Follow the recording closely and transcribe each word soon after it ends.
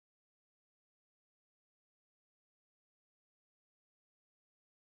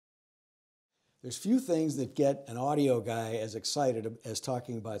There's few things that get an audio guy as excited as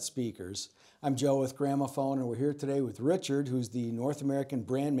talking about speakers. I'm Joe with Gramophone, and we're here today with Richard, who's the North American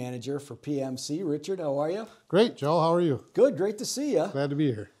brand manager for PMC. Richard, how are you? Great, Joe. How are you? Good, great to see you. Glad to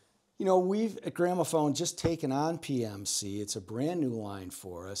be here. You know, we've at Gramophone just taken on PMC. It's a brand new line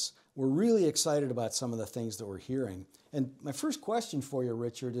for us. We're really excited about some of the things that we're hearing. And my first question for you,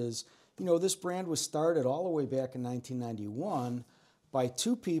 Richard, is, you know, this brand was started all the way back in 1991 by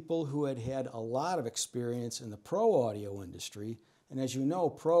two people who had had a lot of experience in the pro audio industry. And as you know,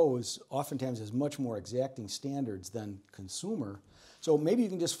 pro is oftentimes has much more exacting standards than consumer. So maybe you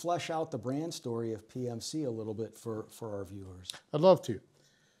can just flesh out the brand story of PMC a little bit for our viewers. I'd love to.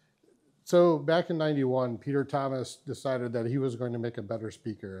 So back in 91, Peter Thomas decided that he was going to make a better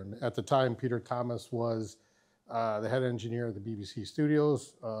speaker. And at the time, Peter Thomas was the head engineer of the BBC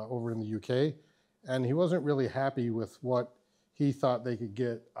studios over in the UK. And he wasn't really happy with what he thought they could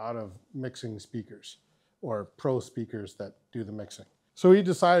get out of mixing speakers or pro speakers that do the mixing. So he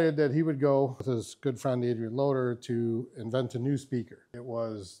decided that he would go with his good friend Adrian Loader to invent a new speaker. It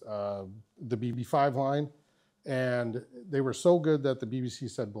was the BB5 line, and they were so good that the BBC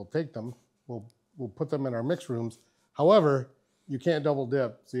said, we'll take them, we'll put them in our mix rooms. However, you can't double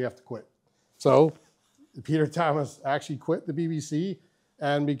dip, so you have to quit. So Peter Thomas actually quit the BBC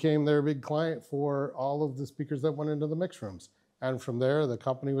and became their big client for all of the speakers that went into the mix rooms. And from there, the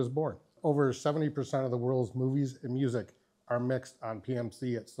company was born. Over 70% of the world's movies and music are mixed on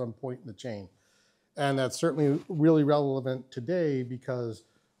PMC at some point in the chain. And that's certainly really relevant today because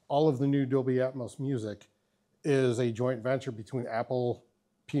all of the new Dolby Atmos music is a joint venture between Apple,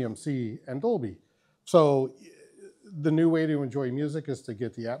 PMC, and Dolby. So the new way to enjoy music is to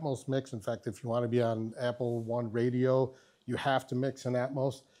get the Atmos mix. In fact, if you want to be on Apple One radio, you have to mix in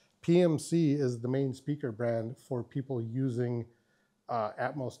Atmos. PMC is the main speaker brand for people using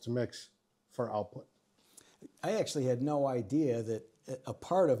Atmos to mix for output. I actually had no idea that a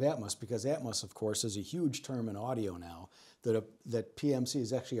part of Atmos, because Atmos, of course, is a huge term in audio now, that PMC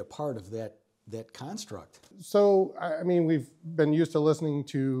is actually a part of that construct. So, I mean, we've been used to listening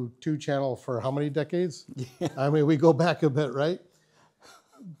to two-channel for how many decades? Yeah. I mean, we go back a bit, right?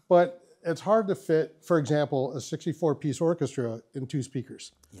 But it's hard to fit, for example, a 64-piece orchestra in two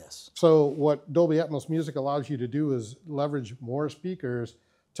speakers. Yes. So what Dolby Atmos music allows you to do is leverage more speakers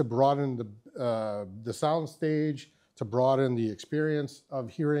to broaden the soundstage, to broaden the experience of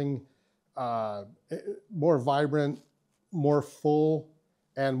hearing more vibrant, more full,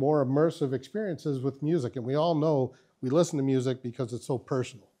 and more immersive experiences with music. And we all know we listen to music because it's so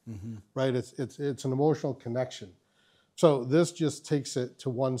personal, right? It's an emotional connection. So this just takes it to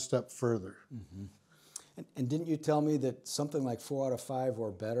one step further. And didn't you tell me that something like 4 out of 5 or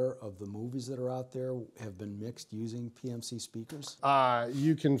better of the movies that are out there have been mixed using PMC speakers?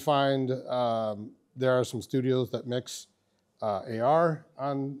 You can find, there are some studios that mix AR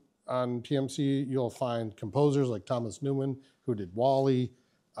on PMC. You'll find composers like Thomas Newman, who did Wall-E,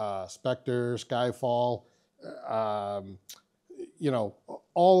 Spectre, Skyfall. You know,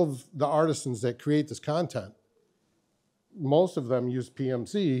 all of the artisans that create this content, most of them use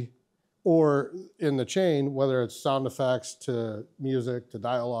PMC, or in the chain, whether it's sound effects to music to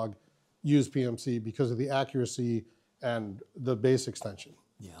dialogue, use PMC because of the accuracy and the bass extension.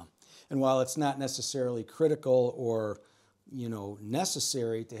 Yeah, and while it's not necessarily critical or, you know,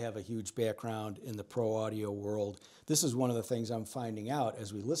 necessary to have a huge background in the pro audio world, this is one of the things I'm finding out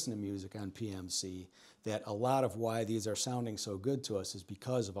as we listen to music on PMC, that a lot of why these are sounding so good to us is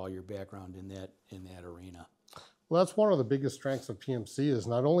because of all your background in that arena. Well, that's one of the biggest strengths of PMC is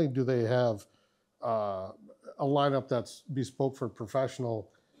not only do they have a lineup that's bespoke for professional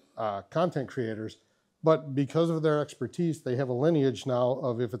content creators, but because of their expertise, they have a lineage now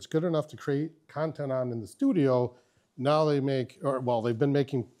of if it's good enough to create content on in the studio, now they make, they've been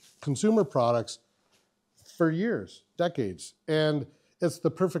making consumer products for years, decades. And it's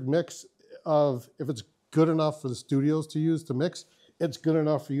the perfect mix of if it's good enough for the studios to use to mix, it's good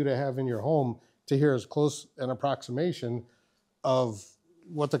enough for you to have in your home to hear as close an approximation of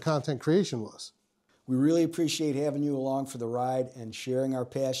what the content creation was. We really appreciate having you along for the ride and sharing our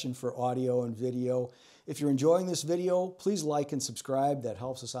passion for audio and video. If you're enjoying this video, please like and subscribe. That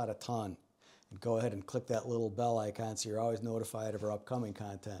helps us out a ton. And go ahead and click that little bell icon so you're always notified of our upcoming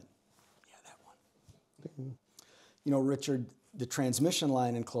content. Yeah, that one. You know, Richard, the transmission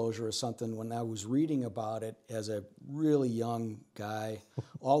line enclosure is something when I was reading about it as a really young guy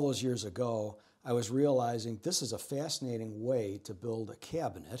all those years ago, I was realizing this is a fascinating way to build a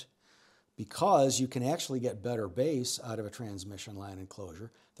cabinet because you can actually get better bass out of a transmission line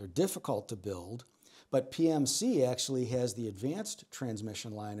enclosure. They're difficult to build. But PMC actually has the advanced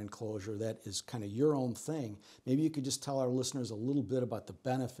transmission line enclosure that is kind of your own thing. Maybe you could just tell our listeners a little bit about the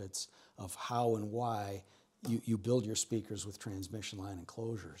benefits of how and why you build your speakers with transmission line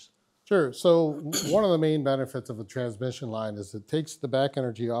enclosures. Sure. So one of the main benefits of a transmission line is it takes the back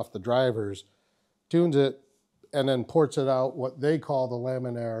energy off the drivers, tunes it, and then ports it out what they call the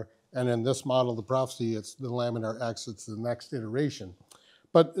Laminair. And in this model, the Prophecy, it's the LaminairX, it's the next iteration.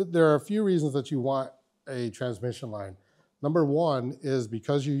 But there are a few reasons that you want a transmission line. Number one is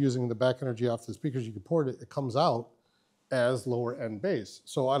because you're using the back energy off the speakers, you can port it, it comes out as lower end bass.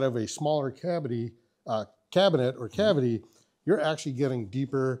 So out of a smaller cabinet, you're actually getting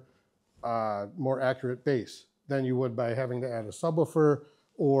deeper, more accurate bass than you would by having to add a subwoofer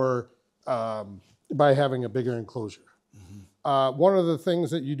or by having a bigger enclosure. One of the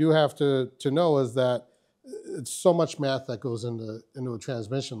things that you do have to know is that it's so much math that goes into a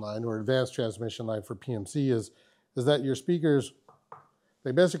transmission line or advanced transmission line for PMC is that your speakers,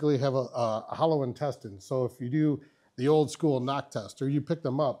 they basically have a hollow intestine. So if you do the old school knock test or you pick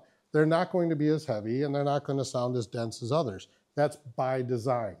them up, they're not going to be as heavy and they're not going to sound as dense as others. That's by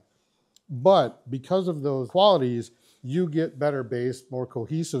design. But because of those qualities, you get better bass, more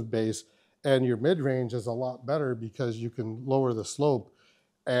cohesive bass, and your mid-range is a lot better because you can lower the slope.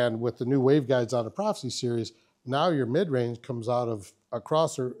 And with the new waveguides on the Prophecy series, now your mid-range comes out of a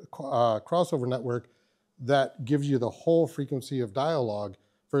crossover network that gives you the whole frequency of dialogue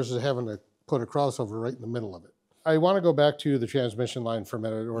versus having to put a crossover right in the middle of it. I want to go back to the transmission line for a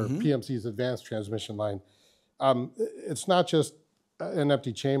minute, or PMC's advanced transmission line. It's not just an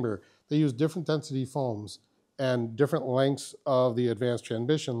empty chamber. They use different density foams and different lengths of the advanced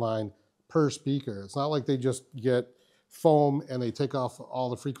transmission line per speaker. It's not like they just get foam and they take off all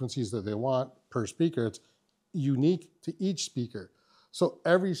the frequencies that they want per speaker. It's unique to each speaker. So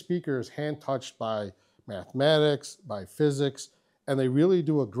every speaker is hand touched by mathematics, by physics, and they really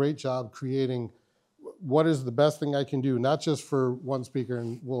do a great job creating what is the best thing I can do, not just for one speaker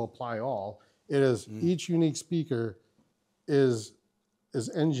and we'll apply all. It is each unique speaker is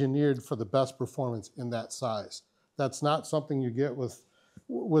engineered for the best performance in that size. That's not something you get with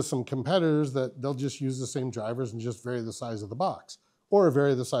some competitors that they'll just use the same drivers and just vary the size of the box or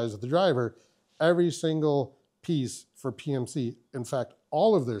vary the size of the driver. Every single piece for PMC, in fact,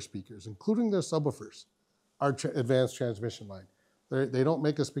 all of their speakers, including their subwoofers, are advanced transmission line. They don't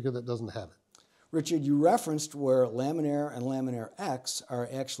make a speaker that doesn't have it. Richard, you referenced where Laminair and LaminairX are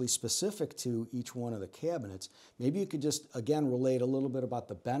actually specific to each one of the cabinets. Maybe you could just, again, relate a little bit about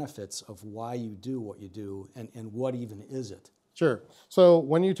the benefits of why you do what you do and what even is it. Sure. So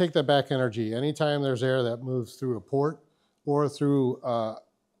when you take that back energy, anytime there's air that moves through a port or through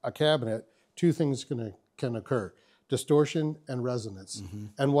a cabinet, two things can occur: distortion and resonance.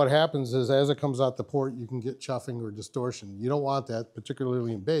 And what happens is as it comes out the port, you can get chuffing or distortion. You don't want that,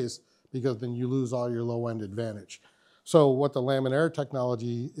 particularly in bass, because then you lose all your low-end advantage. So what the Laminair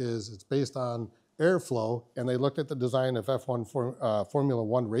technology is, it's based on airflow, and they looked at the design of Formula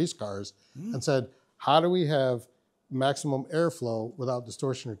One race cars and said, how do we have maximum airflow without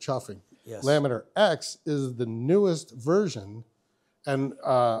distortion or chuffing? Yes. LaminairX is the newest version and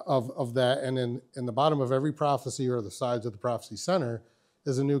of that, and in the bottom of every Prophecy or the sides of the Prophecy center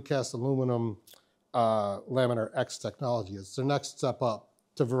is a new cast aluminum LaminairX technology. It's their next step up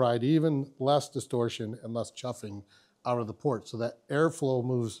to provide even less distortion and less chuffing out of the port so that airflow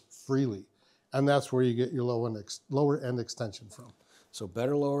moves freely. And that's where you get your lower end extension from. So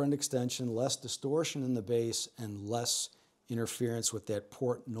better lower end extension, less distortion in the bass, and less interference with that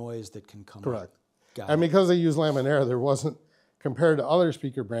port noise that can come Correct. Got And it. because they use Laminair, there wasn't, compared to other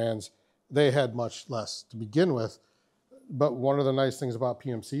speaker brands, they had much less to begin with. But one of the nice things about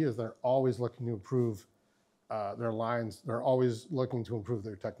PMC is they're always looking to improve their lines. They're always looking to improve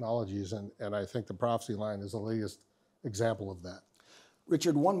their technologies. And I think the Prophecy line is the latest example of that.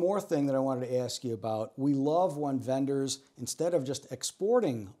 Richard, one more thing that I wanted to ask you about. We love when vendors, instead of just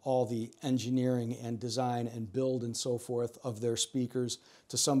exporting all the engineering and design and build and so forth of their speakers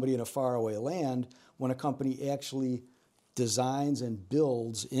to somebody in a faraway land, when a company actually designs and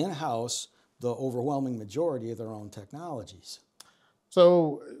builds in-house the overwhelming majority of their own technologies.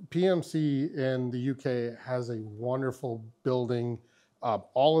 So PMC in the UK has a wonderful building.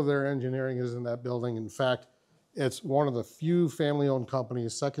 All of their engineering is in that building. In fact, it's one of the few family-owned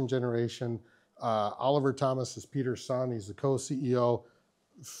companies, second generation. Oliver Thomas is Peter's son. He's the co-CEO.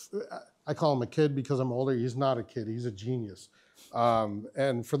 I call him a kid because I'm older. He's not a kid. He's a genius.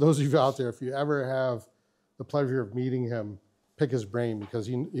 And for those of you out there, if you ever have the pleasure of meeting him, pick his brain because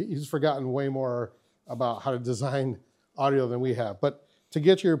he's forgotten way more about how to design audio than we have. But to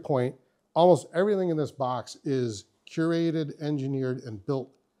get to your point, almost everything in this box is curated, engineered, and built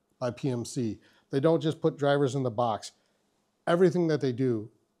by PMC. They don't just put drivers in the box. Everything that they do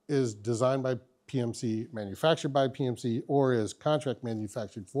is designed by PMC, manufactured by PMC, or is contract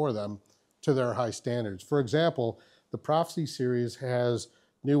manufactured for them to their high standards. For example, the Prophecy series has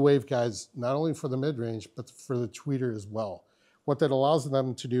new waveguides, not only for the mid-range, but for the tweeter as well. What that allows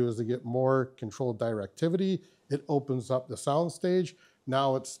them to do is to get more controlled directivity. It opens up the soundstage.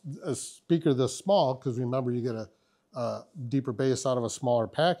 Now it's a speaker this small, because remember, you get a deeper bass out of a smaller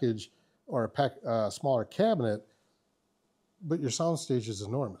package or a smaller cabinet, but your soundstage is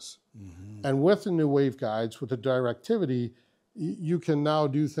enormous. Mm-hmm. And with the new waveguides, with the directivity, you can now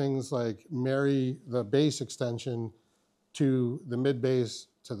do things like marry the bass extension to the mid bass,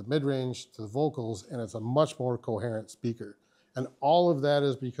 to the mid range, to the vocals, and it's a much more coherent speaker. And all of that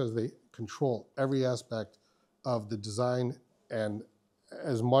is because they control every aspect of the design and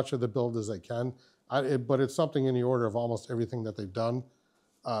as much of the build as they can. But it's something in the order of almost everything that they've done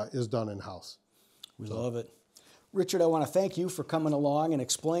is done in-house. We love it. Richard, I want to thank you for coming along and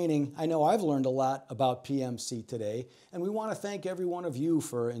explaining. I know I've learned a lot about PMC today, and we want to thank every one of you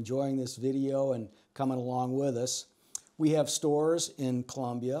for enjoying this video and coming along with us. We have stores in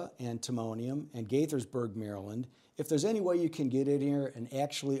Columbia and Timonium and Gaithersburg, Maryland. If there's any way you can get in here and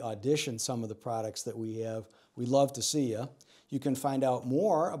actually audition some of the products that we have, we'd love to see you. You can find out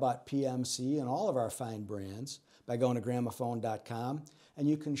more about PMC and all of our fine brands by going to gramophone.com. And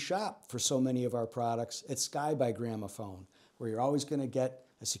you can shop for so many of our products at Sky by Gramophone, where you're always going to get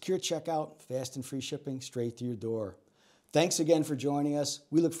a secure checkout, fast and free shipping straight to your door. Thanks again for joining us.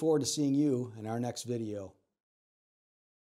 We look forward to seeing you in our next video.